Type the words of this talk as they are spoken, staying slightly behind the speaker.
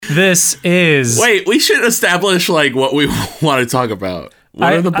This is... Wait, we should establish like what we want to talk about.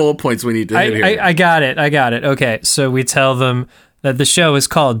 What are the bullet points we need to hit here? I got it. Okay, so we tell them that the show is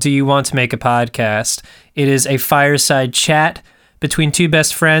called Do You Want to Make a Podcast? It is a fireside chat between two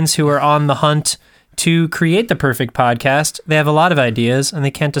best friends who are on the hunt to create the perfect podcast. They have a lot of ideas, and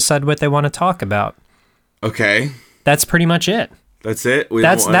they can't decide what they want to talk about. Okay. That's pretty much it. That's it?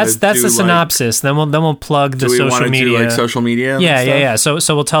 That's the synopsis. Then we'll plug the social media. Do we want to do like social media? Yeah. So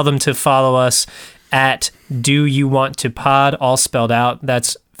we'll tell them to follow us at Do You Want to Pod, all spelled out.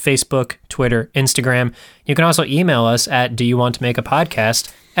 That's Facebook, Twitter, Instagram. You can also email us at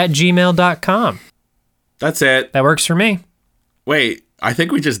doyouwanttomakeapodcast@gmail.com. That's it. That works for me. Wait, I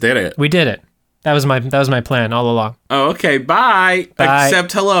think we just did it. We did it. That was my plan all along. Oh, okay. Bye.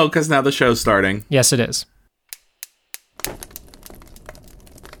 Except hello, because now the show's starting. Yes, it is.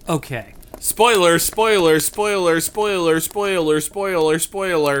 Okay. Spoiler.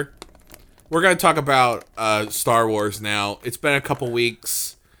 We're going to talk about Star Wars now. It's been a couple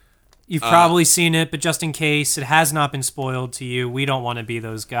weeks. You've probably seen it, but just in case it has not been spoiled to you, we don't want to be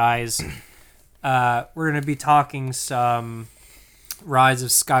those guys. We're going to be talking some Rise of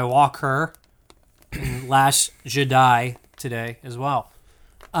Skywalker and Last Jedi today as well.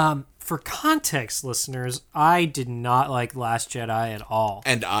 For context, listeners, I did not like Last Jedi at all.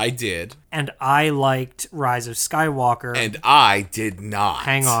 And I did. And I liked Rise of Skywalker. And I did not.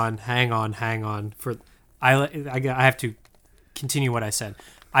 Hang on. I have to continue what I said.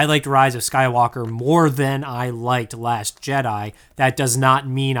 I liked Rise of Skywalker more than I liked Last Jedi. That does not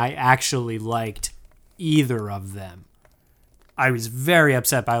mean I actually liked either of them. I was very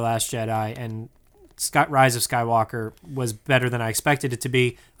upset by Last Jedi, and Rise of Skywalker was better than I expected it to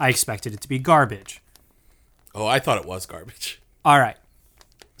be. I expected it to be garbage. Oh, I thought it was garbage. All right.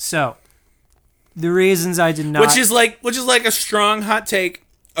 So, the reasons I did not... Which is like a strong hot take.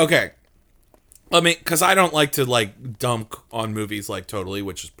 Okay. I mean, because I don't like to like dunk on movies like totally,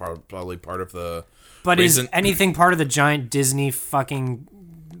 which is probably part of the reason. Is anything part of the giant Disney fucking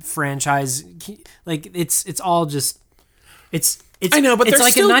franchise? Like, it's all just... I know, but it's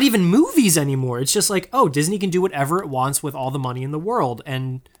like still... not even movies anymore. It's just like, oh, Disney can do whatever it wants with all the money in the world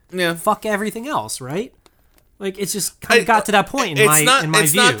and fuck everything else, right? Like, it's just kind of got to that point in my view.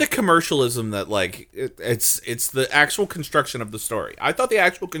 It's not the commercialism that like it's the actual construction of the story. I thought the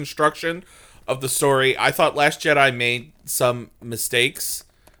actual construction of the story. I thought Last Jedi made some mistakes,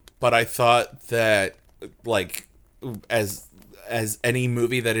 but I thought that like as any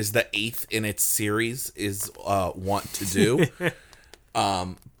movie that is the 8th in its series is want to do.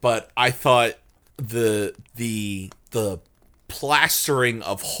 But I thought the plastering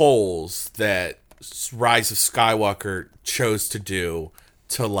of holes that Rise of Skywalker chose to do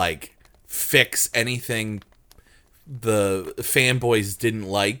to like fix anything the fanboys didn't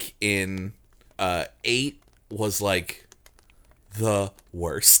like in 8 was like the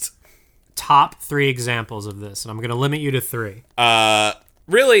worst. Top 3 examples of this, and I'm going to limit you to 3.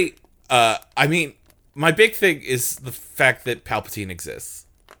 Really, I mean, my big thing is the fact that Palpatine exists.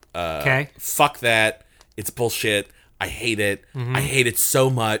 Okay. Fuck that. It's bullshit. I hate it. Mm-hmm. I hate it so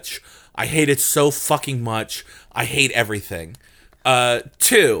much. I hate it so fucking much. I hate everything.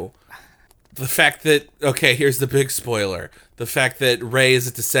 2, the fact that, okay, here's the big spoiler. The fact that Rey is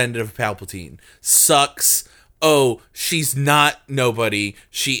a descendant of Palpatine sucks. Oh, she's not nobody.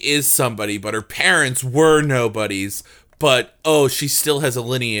 She is somebody, but her parents were nobodies. But, oh, she still has a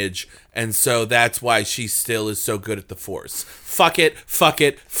lineage, and so that's why she still is so good at the Force. Fuck it,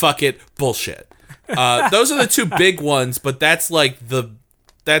 bullshit. Those are the 2 big ones, but that's like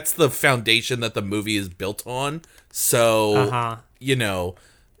that's the foundation that the movie is built on. So, you know,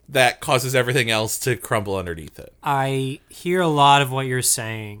 that causes everything else to crumble underneath it. I hear a lot of what you're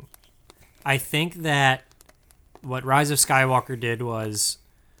saying. I think that what Rise of Skywalker did was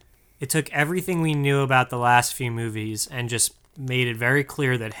it took everything we knew about the last few movies and just made it very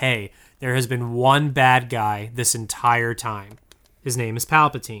clear that, hey, there has been one bad guy this entire time. His name is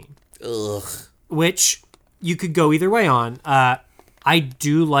Palpatine. Ugh. Which you could go either way on. I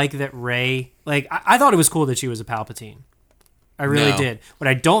do like that Rey... Like, I thought it was cool that she was a Palpatine. I really did. What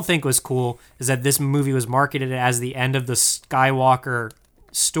I don't think was cool is that this movie was marketed as the end of the Skywalker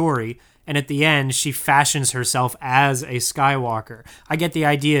story, and at the end, she fashions herself as a Skywalker. I get the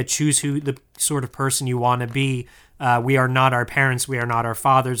idea. Choose who the sort of person you want to be. We are not our parents. We are not our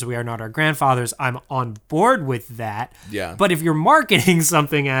fathers. We are not our grandfathers. I'm on board with that. Yeah. But if you're marketing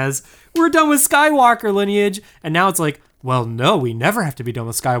something as, we're done with Skywalker lineage, and now it's like, well, no, we never have to be done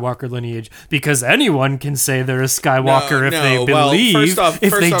with Skywalker lineage because anyone can say they're a Skywalker if they believe.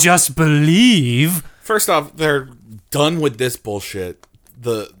 If they just believe. First off, they're done with this bullshit.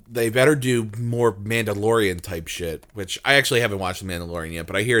 they better do more Mandalorian type shit, which I actually haven't watched The Mandalorian yet,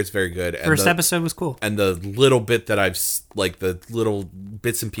 but I hear it's very good. And First episode was cool. And the little bit that the little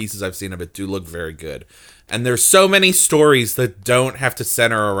bits and pieces I've seen of it do look very good. And there's so many stories that don't have to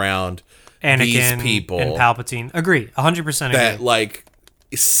center around Anakin these people and Palpatine. Agree. 100% agree. that like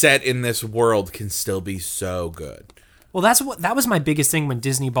set in this world can still be so good. Well, that was my biggest thing when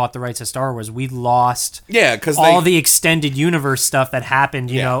Disney bought the rights to Star Wars. We lost because all the extended universe stuff that happened,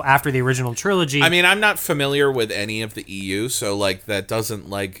 you Yeah. know, after the original trilogy. I mean, I'm not familiar with any of the EU, so like that doesn't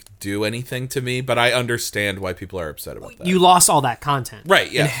like do anything to me, but I understand why people are upset about that. You lost all that content. Right,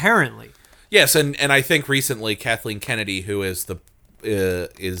 yeah. Inherently. Yes, and I think recently Kathleen Kennedy, who is the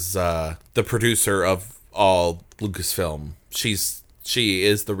producer of all Lucasfilm, she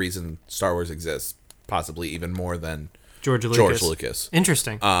is the reason Star Wars exists, possibly even more than George Lucas.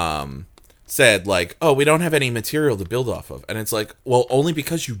 Interesting. Said like, oh, we don't have any material to build off of, and it's like, well, only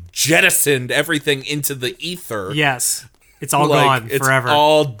because you jettisoned everything into the ether. Yes. It's all like, gone it's forever.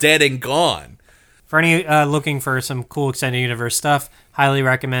 all dead and gone. For any looking for some cool extended universe stuff, highly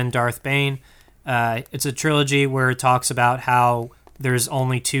recommend Darth Bane. It's a trilogy where it talks about how there's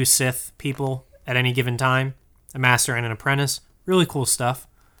only 2 Sith people at any given time, a master and an apprentice. Really cool stuff.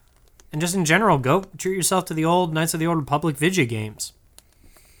 And just in general, go treat yourself to the old Knights of the Old Republic video games.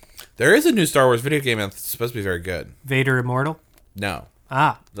 There is a new Star Wars video game that's supposed to be very good. Vader Immortal? No.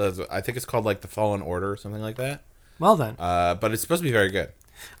 Ah. I think it's called like The Fallen Order or something like that. Well then. But it's supposed to be very good.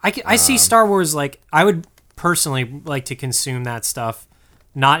 I see Star Wars, like, I would personally like to consume that stuff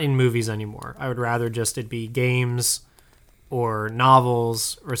not in movies anymore. I would rather just it be games or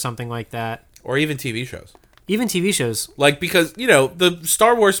novels or something like that. Or even TV shows. Even TV shows. Like, because, you know, the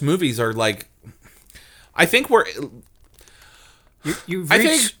Star Wars movies are like, I think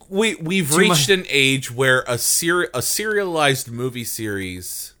we've reached an age where a serialized movie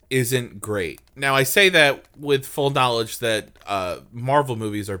series isn't great. Now, I say that with full knowledge that Marvel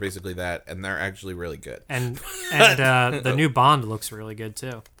movies are basically that, and they're actually really good. And the new Bond looks really good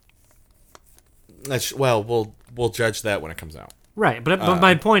too. Well, we'll judge that when it comes out. Right, but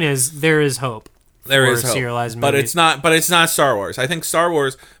my point is there is hope. There is for hope, serialized but movies. it's not Star Wars. I think Star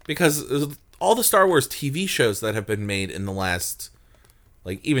Wars, because all the Star Wars TV shows that have been made in the last,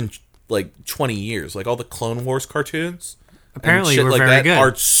 like, even like 20 years, like all the Clone Wars cartoons, apparently shit were like very that good,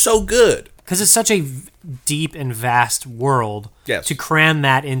 are so good because it's such a deep and vast world. Yes. To cram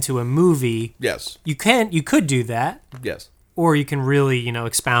that into a movie, Yes. you could do that, Yes. or you can really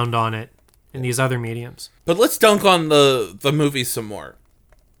expound on it in these other mediums. But let's dunk on the movie some more.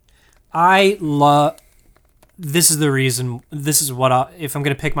 I love. This is the reason. This is what if I'm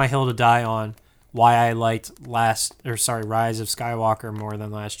going to pick my hill to die on, why I liked Rise of Skywalker more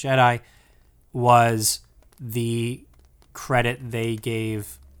than Last Jedi, was the credit they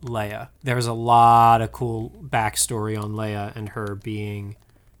gave Leia. There was a lot of cool backstory on Leia and her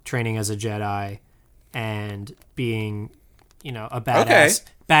training as a Jedi and being, a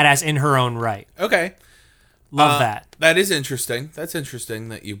badass in her own right. Okay. Love that. That is interesting. That's interesting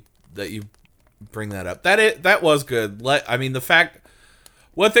that you bring that up. That was good. I mean, the fact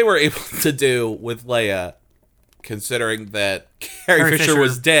what they were able to do with Leia, considering that Carrie Fisher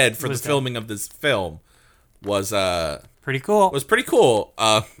was dead for the filming of this film, was pretty cool. Was pretty cool.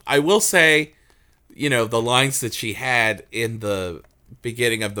 I will say, the lines that she had in the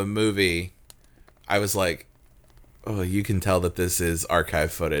beginning of the movie, I was like, oh, you can tell that this is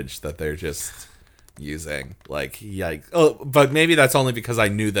archive footage that they're just using. Like, yikes. Oh, but maybe that's only because I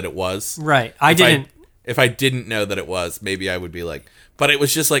knew that it was. Right. If I didn't know that it was, maybe I would be like, but it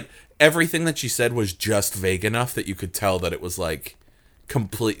was just like everything that she said was just vague enough that you could tell that it was like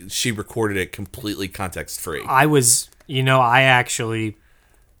complete. She recorded it completely context free. I actually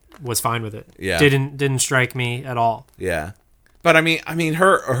was fine with it. Yeah. Didn't strike me at all. Yeah. But I mean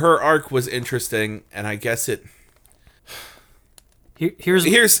her arc was interesting, and I guess it.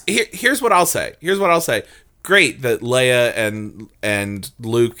 Here's what I'll say. Great that Leia and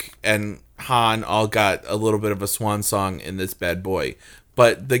Luke and Han all got a little bit of a swan song in this bad boy,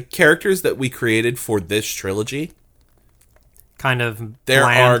 but the characters that we created for this trilogy, kind of their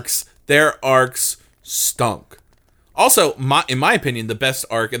bland. arcs stunk. Also, in my opinion, the best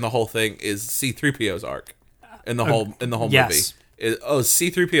arc in the whole thing is C-3PO's arc in the whole yes. movie.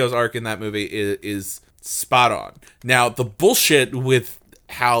 C-3PO's arc in that movie is spot on. Now, the bullshit with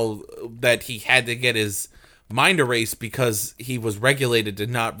how that he had to get his mind erased because he was regulated to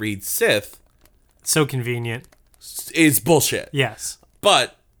not read Sith, so convenient, is bullshit. Yes.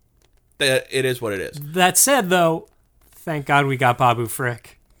 But it is what it is. That said, though, thank God we got Babu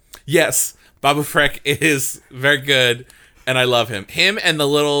Frick. Yes, Babu Frick is very good. and I love him. Him and the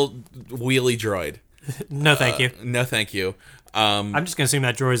little wheelie droid. No, thank you. No, thank you. I'm just gonna assume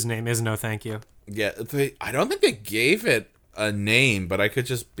that droid's name is No Thank You. Yeah, I don't think they gave it a name, but I could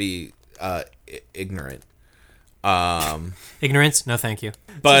just be ignorant. Ignorance? No, thank you.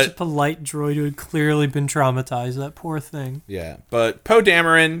 But Such a polite droid who had clearly been traumatized. That poor thing. yeah, but Poe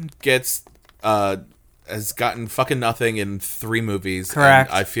Dameron has gotten fucking nothing in 3 movies. Correct.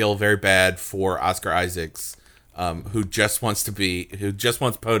 And I feel very bad for Oscar Isaacs, who just wants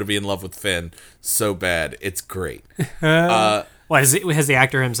Poe to be in love with Finn so bad. It's great. What has the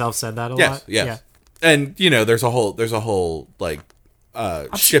actor himself said that a lot? Yes. Yeah. And there's a whole like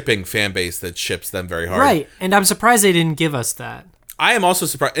shipping fan base that ships them very hard. Right, and I'm surprised they didn't give us that. I am also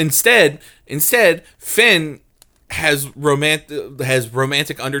surprised. Instead, Finn has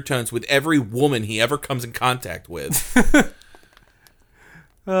romantic undertones with every woman he ever comes in contact with.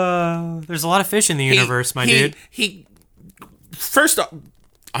 There's a lot of fish in the universe, dude. First off,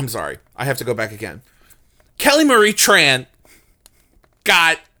 I'm sorry. I have to go back again. Kelly Marie Tran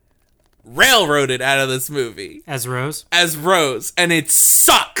got railroaded out of this movie As Rose, and it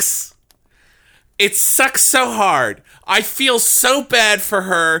sucks. It sucks so hard. I feel so bad for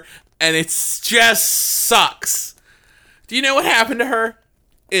her, and it just sucks. Do you know what happened to her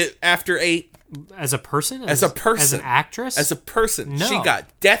after 8? as a person, As an actress, As a person. No. She got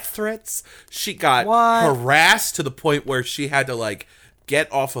death threats. She got What? harassed to the point where she had to like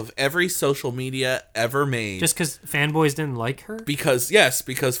get off of every social media ever made. just because fanboys didn't like her. because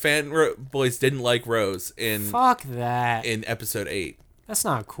fanboys didn't like Rose Fuck that. in episode 8. That's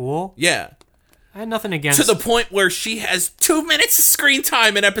not cool. Yeah. I had nothing against. To the point where she has 2 minutes of screen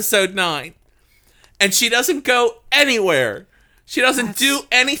time in episode 9. And she doesn't go anywhere. She doesn't do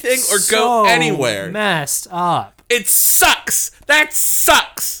anything or go anywhere. Messed up. It sucks. That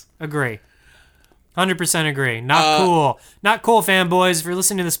sucks. Agree. 100% agree. Not cool. Not cool, fanboys. If you're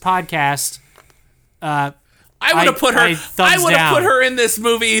listening to this podcast, I would have put her. I would have put her in this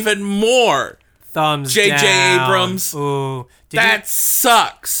movie even more. thumbs J.J. down. Abrams. Ooh. That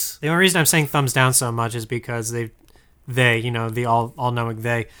sucks. The only reason I'm saying thumbs down so much is because they, the all-knowing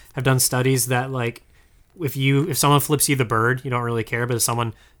they, have done studies that, like, if someone flips you the bird, you don't really care, but if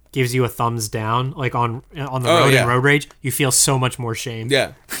someone gives you a thumbs down, like on the road in Road Rage, you feel so much more shame.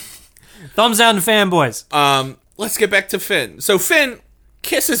 Yeah. Thumbs down to fanboys. Let's get back to Finn. So Finn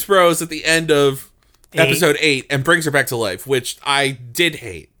kisses Rose at the end of episode 8 and brings her back to life, which I did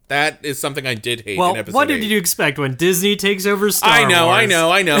hate. That is something I did hate in episode 8. What did you expect when Disney takes over Star Wars? I know.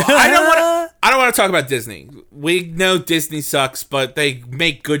 I don't want to talk about Disney. We know Disney sucks, but they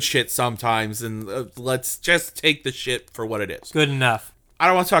make good shit sometimes, and let's just take the shit for what it is. Good enough. I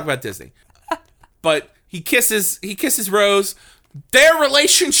don't want to talk about Disney. But he kisses Rose. Their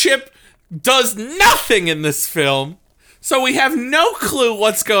relationship does nothing in this film, so we have no clue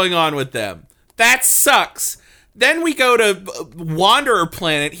what's going on with them. That sucks. Then we go to Wanderer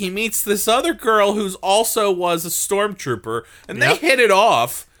Planet. He meets this other girl who's also was a stormtrooper, and they hit it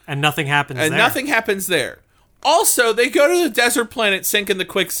off. And nothing happens there. And nothing happens there. Also, they go to the desert planet, sink in the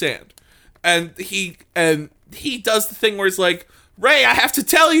quicksand. And he does the thing where he's like, Rey, I have to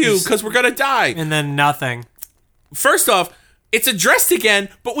tell you, because we're going to die. And then nothing. First off, it's addressed again,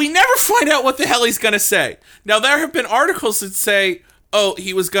 but we never find out what the hell he's going to say. Now, there have been articles that say, oh,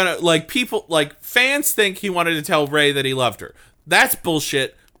 he was going to, like, people, like, fans think he wanted to tell Rey that he loved her. That's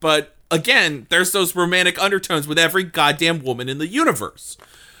bullshit, but again, there's those romantic undertones with every goddamn woman in the universe.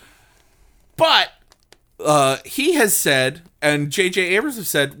 But he has said, and J.J. Abrams has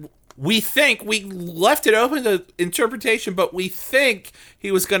said, we left it open to interpretation, but we think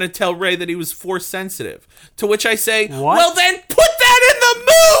he was going to tell Rey that he was force sensitive. To which I say, what? Well, then put that in the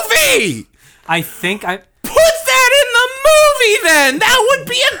movie! Put that in the movie, then! That would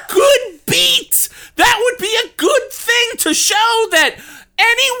be a good beat! That would be a good thing to show that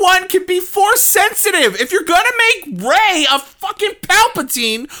anyone can be force sensitive. If you're gonna make Rey a fucking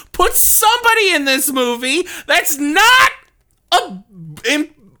Palpatine, put somebody in this movie that's not of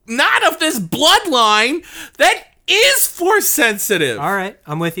this bloodline that is force sensitive. All right,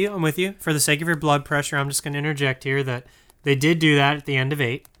 I'm with you. For the sake of your blood pressure, I'm just going to interject here that they did do that at the end of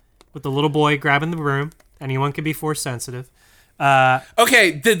 8 with the little boy grabbing the broom. Anyone could be force sensitive.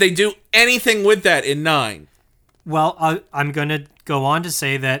 Okay, did they do anything with that in 9? Well, I'm going to go on to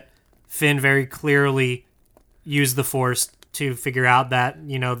say that Finn very clearly used the Force to figure out that,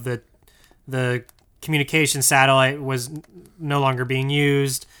 the communication satellite was no longer being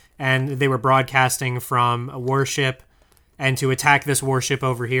used, and they were broadcasting from a warship, and to attack this warship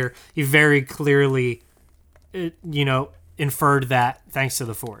over here, he very clearly, inferred that thanks to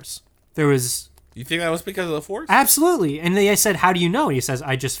the Force. There was You think that was because of the Force? Absolutely. And they said, how do you know? And he says,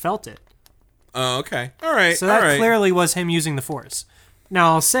 I just felt it. Oh, okay. All right. So that clearly was him using the Force.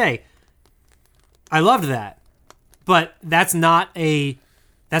 Now, I'll say, I loved that. But that's not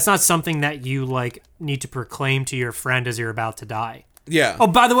something that you, like, need to proclaim to your friend as you're about to die. Yeah. Oh,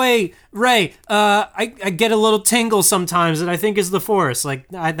 by the way, Ray, I get a little tingle sometimes that I think is the Force. Like,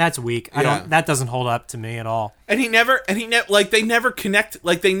 that's weak. That doesn't hold up to me at all. And they never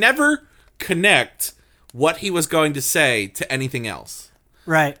connect what he was going to say to anything else.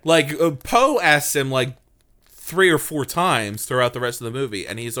 Right. Like, Poe asks him, like, 3 or 4 times throughout the rest of the movie,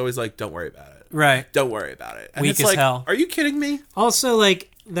 and he's always like, don't worry about it. Right. Don't worry about it. And Weak it's as like, hell. Are you kidding me? Also,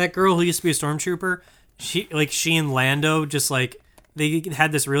 like, that girl who used to be a stormtrooper, she and Lando just, like, they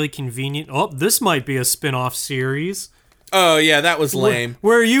had this really convenient, this might be a spin-off series. Oh, yeah, that was lame.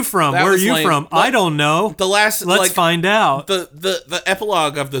 Where are you from? Where are you from? I don't know. Let's find out. The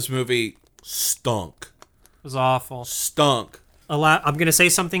epilogue of this movie stunk. It was awful. Stunk. I'm going to say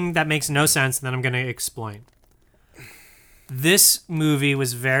something that makes no sense, and then I'm going to explain. This movie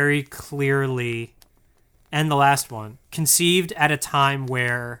was very clearly, and the last one, conceived at a time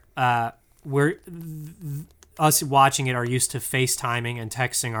where us watching it are used to FaceTiming and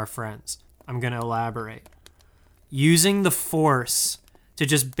texting our friends. I'm going to elaborate. Using the Force to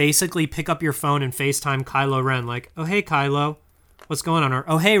just basically pick up your phone and FaceTime Kylo Ren, like, oh, hey, Kylo, what's going on? Or,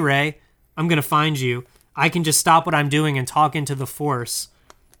 oh, hey, Rey, I'm going to find you. I can just stop what I'm doing and talk into the Force.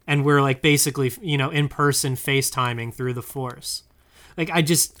 And we're, like, basically, in person FaceTiming through the Force. Like, it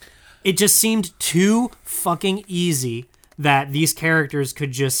just seemed too fucking easy that these characters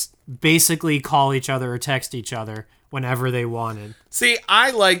could just basically call each other or text each other whenever they wanted. See,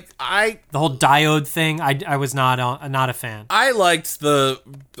 the whole diode thing. I was not a fan. I liked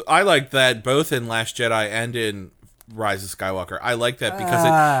that both in Last Jedi and in Rise of Skywalker. I liked that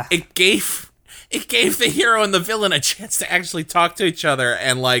because it gave the hero and the villain a chance to actually talk to each other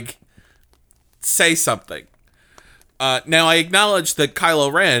and, like, say something. Now, I acknowledge that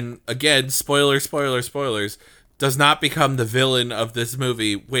Kylo Ren, again, spoilers, does not become the villain of this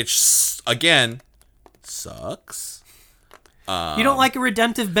movie, which, again, sucks. You don't like a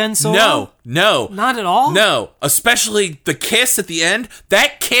redemptive Ben Solo? No. Not at all? No. Especially the kiss at the end.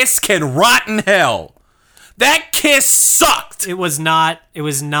 That kiss can rot in hell. That kiss sucked. It was not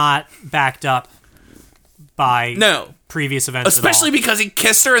backed up by previous events. Especially because he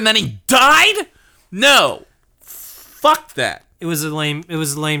kissed her and then he died? No. Fuck that. It was a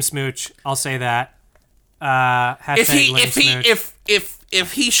lame smooch. I'll say that.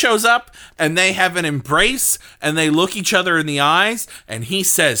 If he shows up and they have an embrace and they look each other in the eyes and he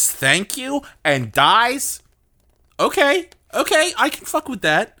says thank you and dies, okay, I can fuck with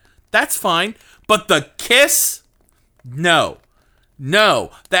that. That's fine. But the kiss, no,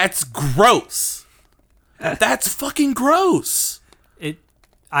 that's gross. That's fucking gross.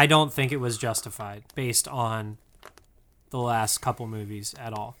 I don't think it was justified based on the last couple movies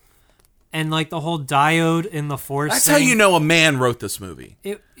at all. And, like, the whole diode in the Force That's thing, how you know a man wrote this movie.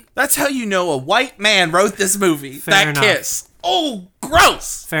 That's how you know a white man wrote this movie. Fair enough. Kiss. Oh,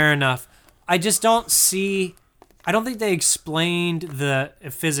 gross. Fair enough. I just don't see... I don't think they explained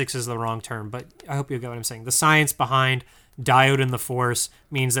if physics is the wrong term, but I hope you get what I'm saying. The science behind diode in the Force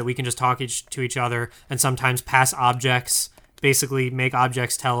means that we can just talk to each other and sometimes pass objects, basically make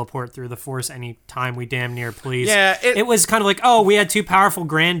objects teleport through the Force anytime we damn near please. Yeah, it was kind of like, oh, we had 2 powerful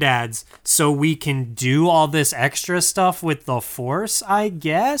granddads, so we can do all this extra stuff with the Force, I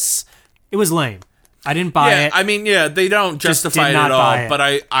guess? It was lame. I didn't buy it. I mean, they don't justify it at all,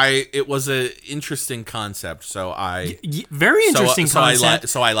 but it was an interesting concept, so very interesting concept.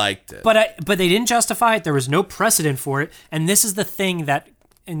 So I liked it. But they didn't justify it. There was no precedent for it, and this is the thing that,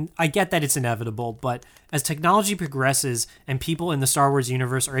 and I get that it's inevitable, but as technology progresses and people in the Star Wars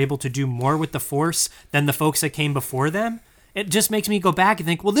universe are able to do more with the Force than the folks that came before them, it just makes me go back and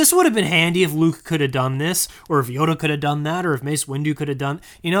think, well, this would have been handy if Luke could have done this, or if Yoda could have done that, or if Mace Windu could have done,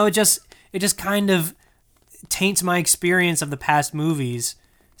 it just kind of taints my experience of the past movies,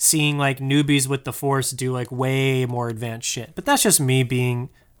 seeing, like, newbies with the Force do, like, way more advanced shit. But that's just me being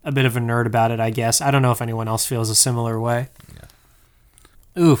a bit of a nerd about it, I guess. I don't know if anyone else feels a similar way.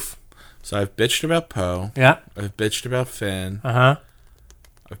 Yeah. Oof. So I've bitched about Poe. Yeah. I've bitched about Finn. Uh-huh.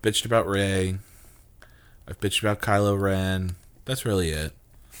 I've bitched about Rey. I've bitched about Kylo Ren. That's really it.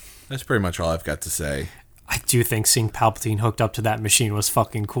 That's pretty much all I've got to say. I do think seeing Palpatine hooked up to that machine was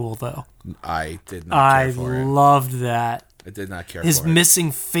fucking cool, though. I did not care for it. I loved that. I did not care His for it.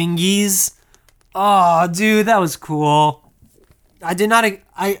 missing fingies. Oh, dude, that was cool. I did not...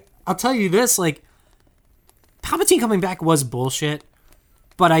 I'll tell you this, like, Palpatine coming back was bullshit,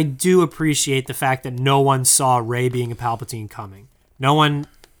 But I do appreciate the fact that no one saw Rey being a Palpatine coming. No one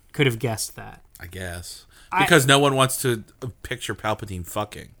could have guessed that. I guess. Because no one wants to picture Palpatine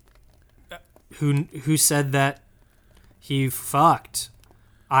fucking. Who said that he fucked?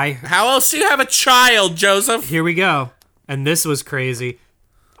 How else do you have a child, Joseph? Here we go. And this was crazy.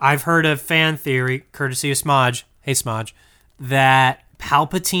 I've heard a fan theory, courtesy of Smodge, hey Smodge, that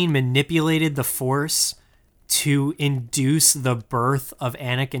Palpatine manipulated the Force to induce the birth of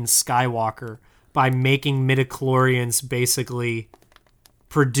Anakin Skywalker by making midichlorians basically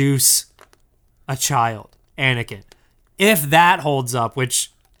produce a child, Anakin. If that holds up,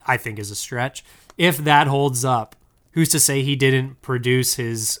 which I think is a stretch, if that holds up, who's to say he didn't produce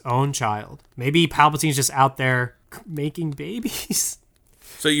his own child? Maybe Palpatine's just out there making babies.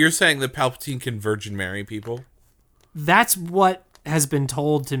 So you're saying that Palpatine can Virgin marry people? That's what has been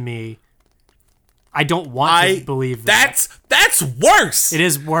told to me. I don't want to believe that. That's worse. It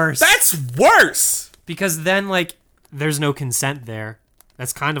is worse. That's worse. Because then, like, there's no consent there.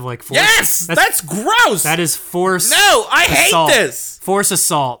 That's kind of like force. Yes, that's gross. That is force. No, I assault. hate this. Force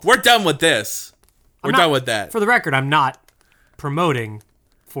assault. We're done with this. We're done with that. For the record, I'm not promoting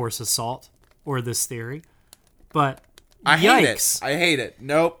force assault or this theory, but I hate yikes. it. I hate it.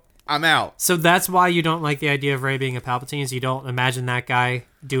 Nope. I'm out. So that's why you don't like the idea of Rey being a Palpatine. Is you don't imagine that guy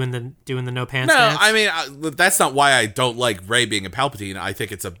doing the no pants dance? I mean that's not why I don't like Rey being a Palpatine. I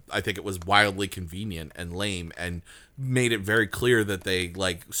think it was wildly convenient and lame and made it very clear that they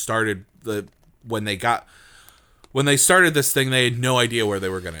started when they started this thing, they had no idea where they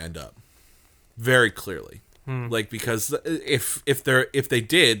were going to end up. Very clearly. Because if they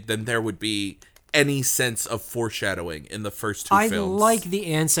did, then there would be any sense of foreshadowing in the first two films. I like the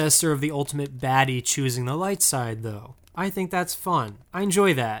ancestor of the ultimate baddie choosing the light side, though. I think that's fun. I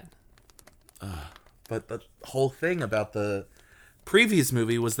enjoy that. But the whole thing about the previous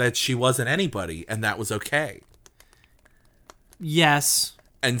movie was that she wasn't anybody, and that was okay. Yes.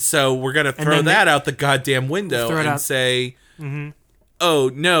 And so we're going to throw that out the goddamn window and say, oh,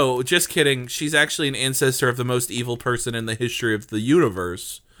 no, just kidding. She's actually an ancestor of the most evil person in the history of the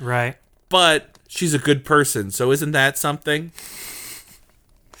universe. Right. But she's a good person, so isn't that something?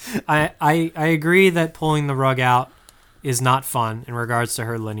 I agree that pulling the rug out is not fun in regards to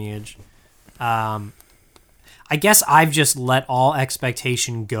her lineage. I guess I've just let all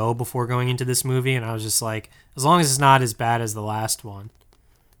expectation go before going into this movie, and I was just like, as long as it's not as bad as the last one.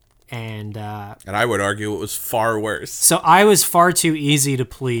 And I would argue it was far worse. So I was far too easy to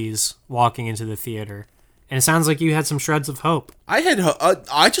please walking into the theater. And it sounds like you had some shreds of hope. I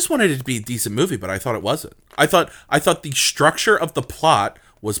just wanted it to be a decent movie, but I thought it wasn't. I thought the structure of the plot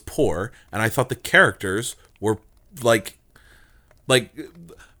was poor, and I thought the characters were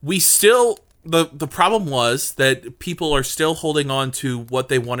we still the problem was that people are still holding on to what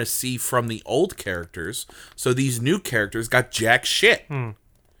they want to see from the old characters. So these new characters got jack shit.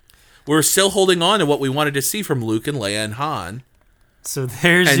 We're still holding on to what we wanted to see from Luke and Leia and Han. So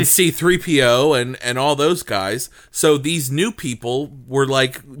there's C-3PO and all those guys. So these new people were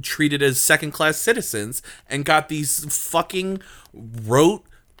treated as second-class citizens and got these fucking rote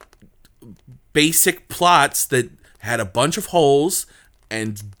basic plots that had a bunch of holes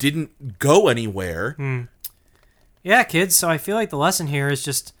and didn't go anywhere. Yeah, kids. So I feel like the lesson here is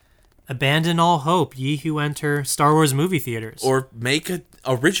just abandon all hope, ye who enter Star Wars movie theaters. Or make an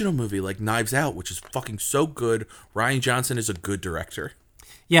original movie like Knives Out, which is fucking so good. Rian Johnson is a good director.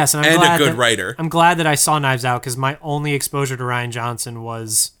 Yes, and a good writer. I'm glad that I saw Knives Out because my only exposure to Rian Johnson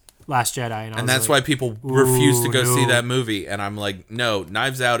was Last Jedi. And that's why people refuse to go see that movie. And I'm like, no,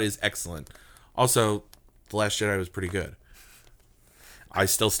 Knives Out is excellent. Also, The Last Jedi was pretty good. I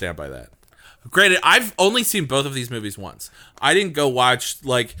still stand by that. Granted, I've only seen both of these movies once. I didn't go watch,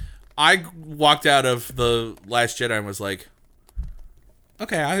 I walked out of The Last Jedi and was like,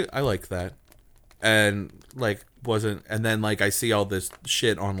 okay, I like that. And, wasn't... And then, I see all this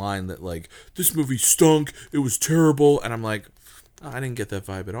shit online that, this movie stunk, it was terrible. And I'm like, oh, I didn't get that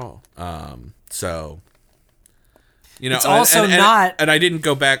vibe at all. So... it's also not... And I didn't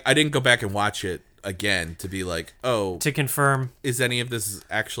go back and watch it again to be like, oh... To confirm. Is any of this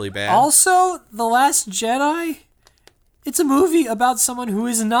actually bad? Also, The Last Jedi... It's a movie about someone who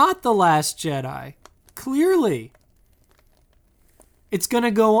is not the Last Jedi. Clearly. It's gonna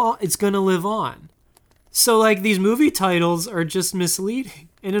go on. It's gonna live on. So, these movie titles are just misleading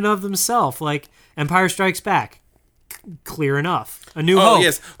in and of themselves. Empire Strikes Back. Clear enough. A New Hope.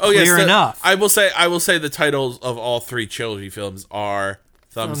 Yes. Clear enough. I will say the titles of all three trilogy films are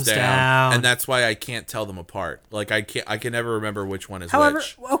Thumbs down. And that's why I can't tell them apart. I can never remember which one is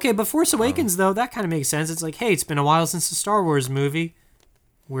which. Okay, but Force Awakens, though, that kind of makes sense. It's hey, it's been a while since the Star Wars movie.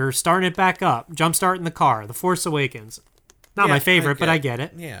 We're starting it back up. Jump in the car. The Force Awakens. Not my favorite, but I get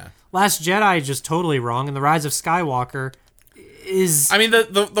it. Yeah. Last Jedi is just totally wrong, and The Rise of Skywalker is... I mean,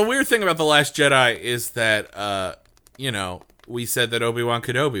 the weird thing about The Last Jedi is that, we said that Obi-Wan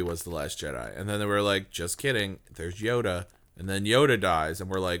Kenobi was The Last Jedi. And then they were like, just kidding. There's Yoda. And then Yoda dies. And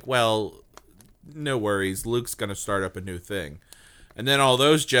we're like, well, no worries. Luke's going to start up a new thing. And then all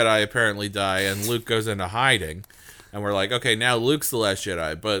those Jedi apparently die, and Luke goes into hiding. And we're like, okay, now Luke's the Last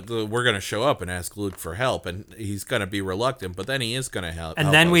Jedi, but we're going to show up and ask Luke for help, and he's going to be reluctant, but then he is going to help.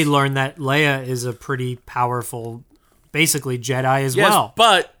 And then we learn that Leia is a pretty powerful, basically Jedi as yes, well.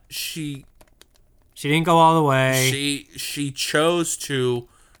 But she didn't go all the way. She chose to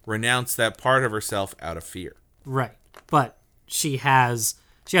renounce that part of herself out of fear. Right, but she has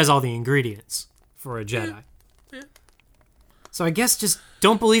all the ingredients for a Jedi. Yeah. So I guess just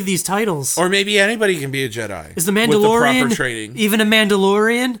don't believe these titles. Or maybe anybody can be a Jedi. Is the Mandalorian with the proper training even a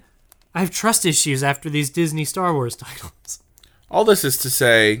Mandalorian? I have trust issues after these Disney Star Wars titles. All this is to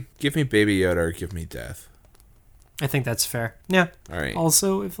say, give me Baby Yoda or give me death. I think that's fair. Yeah. All right.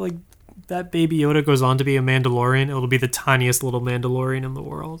 Also, if that Baby Yoda goes on to be a Mandalorian, it'll be the tiniest little Mandalorian in the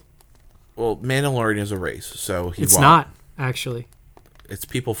world. Well, Mandalorian is a race, so it's not actually. It's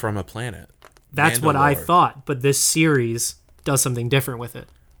people from a planet. That's what I thought, but this series does something different with it.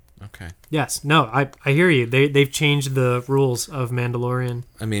 Okay. Yes. No, I hear you. They've changed the rules of Mandalorian.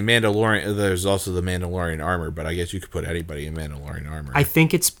 I mean, Mandalorian, there's also the Mandalorian armor, but I guess you could put anybody in Mandalorian armor. I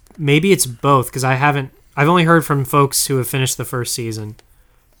think maybe it's both, because I've only heard from folks who have finished the first season.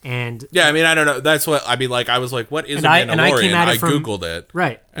 And yeah, I mean, I don't know. That's what, I mean, like, I was like, what is a Mandalorian? I Googled it.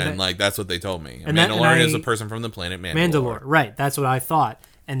 Right. And that's what they told me. A Mandalorian is a person from the planet Mandalore. Right. That's what I thought.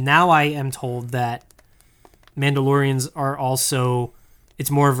 And now I am told that Mandalorians are also,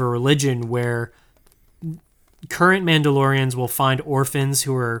 it's more of a religion where current Mandalorians will find orphans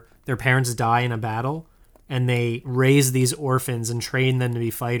their parents die in a battle, and they raise these orphans and train them to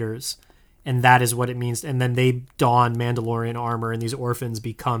be fighters. And that is what it means. And then they don Mandalorian armor, and these orphans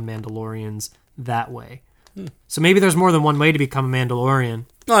become Mandalorians that way. So maybe there's more than one way to become a Mandalorian.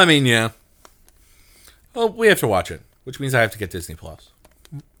 Well, I mean, yeah. Well, we have to watch it, which means I have to get Disney Plus.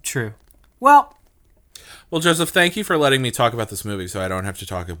 True. Well, Joseph, thank you for letting me talk about this movie so I don't have to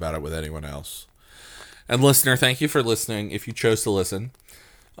talk about it with anyone else. And listener, thank you for listening if you chose to listen.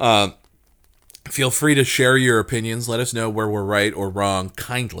 Feel free to share your opinions. Let us know where we're right or wrong,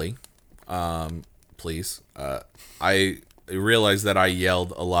 kindly. Please. I realize that I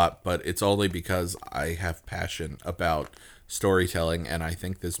yelled a lot, but it's only because I have passion about storytelling, and I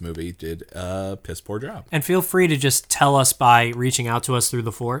think this movie did a piss poor job. And feel free to just tell us by reaching out to us through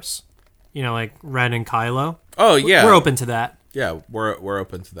the Force. You know, like Ren and Kylo. Oh, yeah. We're open to that. Yeah, we're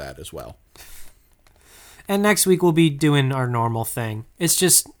open to that as well. And next week we'll be doing our normal thing. It's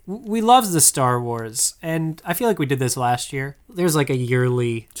just, we love the Star Wars, and I feel like we did this last year. There's like a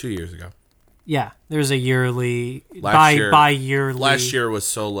yearly... 2 years ago. Yeah, there's a yearly... Bi-yearly... Last year was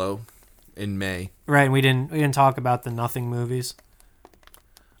Solo in May. Right, and we didn't talk about the Nothing movies.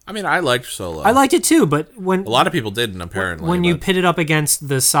 I mean, I liked Solo. I liked it too, but when... A lot of people didn't, apparently. When you pit it up against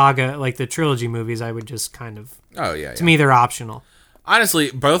the saga, like the trilogy movies, I would just kind of... Oh, yeah. To me, they're optional.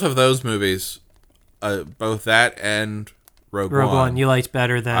 Honestly, both of those movies, both that and Rogue One, you liked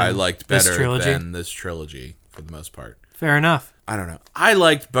better than I liked better this trilogy? than this trilogy, for the most part. Fair enough. I don't know. I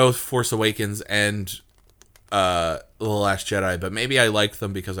liked both Force Awakens and The Last Jedi, but maybe I liked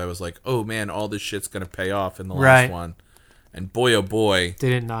them because I was like, oh man, all this shit's going to pay off in the last one. And boy, oh boy.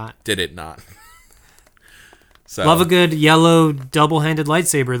 Did it not. So. Love a good yellow double-handed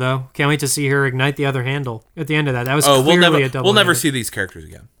lightsaber, though. Can't wait to see her ignite the other handle at the end of that. That was clearly a double-handed. We'll never see these characters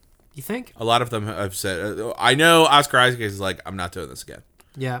again. You think? A lot of them have said... I know Oscar Isaac is like, I'm not doing this again.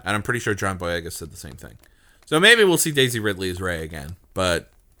 Yeah. And I'm pretty sure John Boyega said the same thing. So maybe we'll see Daisy Ridley as Rey again, but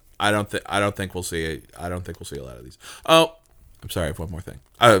I don't think we'll see a lot of these. Oh, I'm sorry, I have one more thing.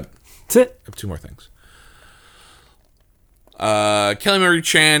 I have two more things. Kelly Marie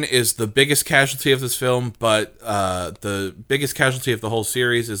Tran is the biggest casualty of this film, but the biggest casualty of the whole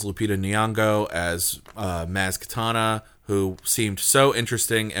series is Lupita Nyong'o as Maz Kanata, who seemed so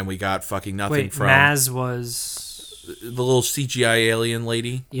interesting, and we got fucking nothing from. Maz was the little CGI alien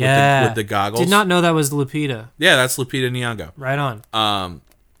lady, yeah, with the goggles. Did not know that was Lupita. Yeah, that's Lupita Nyong'o. Right on.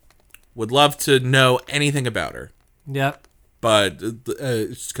 Would love to know anything about her. Yep. But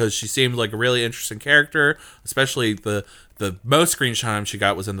because she seemed like a really interesting character, especially the most screen time she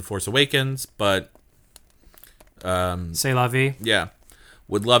got was in The Force Awakens, but C'est la vie. Yeah.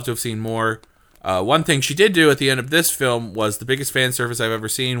 Would love to have seen more. One thing she did do at the end of this film was the biggest fan service I've ever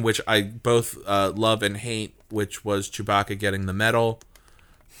seen, which I both love and hate, which was Chewbacca getting the medal.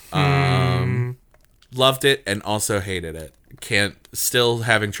 Loved it and also hated it. Still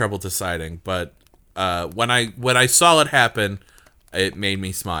having trouble deciding, but when I saw it happen, it made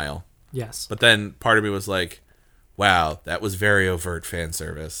me smile. Yes. But then part of me was like, wow, that was very overt fan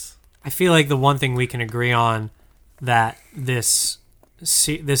service. I feel like the one thing we can agree on that this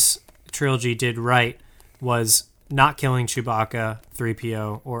trilogy did right was not killing Chewbacca,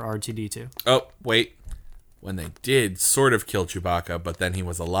 3PO, or R2-D2. Oh, wait. When they did sort of kill Chewbacca, but then he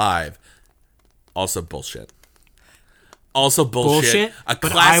was alive, also bullshit. Also bullshit. A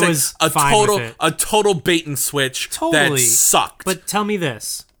But classic, I was fine with it. a total bait and switch that sucked. But tell me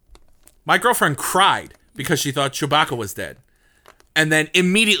this. My girlfriend cried because she thought Chewbacca was dead. And then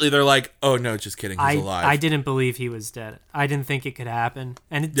immediately they're like, oh no, just kidding, he's alive. I didn't believe he was dead. I didn't think it could happen.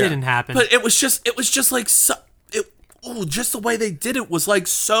 And it didn't happen. But it was just like, just the way they did it was like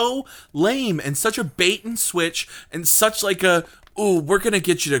so lame and such a bait and switch and such like a, we're going to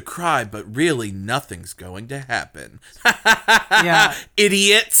get you to cry, but really nothing's going to happen. Yeah.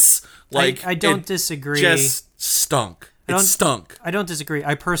 Idiots. Like, I don't disagree. Just stunk. It stunk. I don't disagree.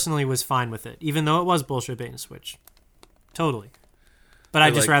 I personally was fine with it, even though it was bullshit bait and switch. Totally. But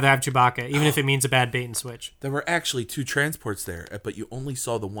I'd just rather have Chewbacca, even if it means a bad bait and switch. There were actually 2 transports there, but you only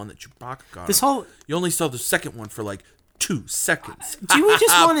saw the one that Chewbacca got. You only saw the second one for like 2 seconds. Do we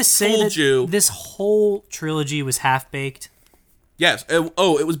just want to say that this whole trilogy was half-baked? Yes. It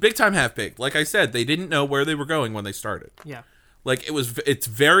was big time half-baked. Like I said, they didn't know where they were going when they started. Yeah. Like it's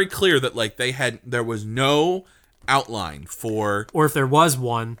very clear that like there was no outline for... Or if there was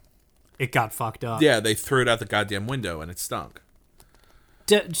one, it got fucked up. Yeah, they threw it out the goddamn window and it stunk.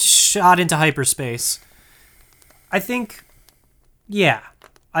 Shot into hyperspace. I think, yeah,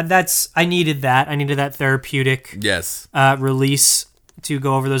 I needed that. I needed that therapeutic release to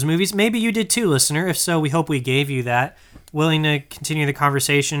go over those movies. Maybe you did too, listener. If so, we hope we gave you that. Willing to continue the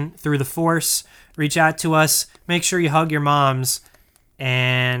conversation through the Force. Reach out to us. Make sure you hug your moms.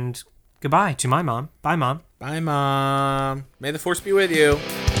 And goodbye to my mom. Bye, Mom. Bye, Mom. May the Force be with you.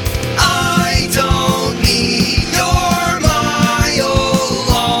 I don't need your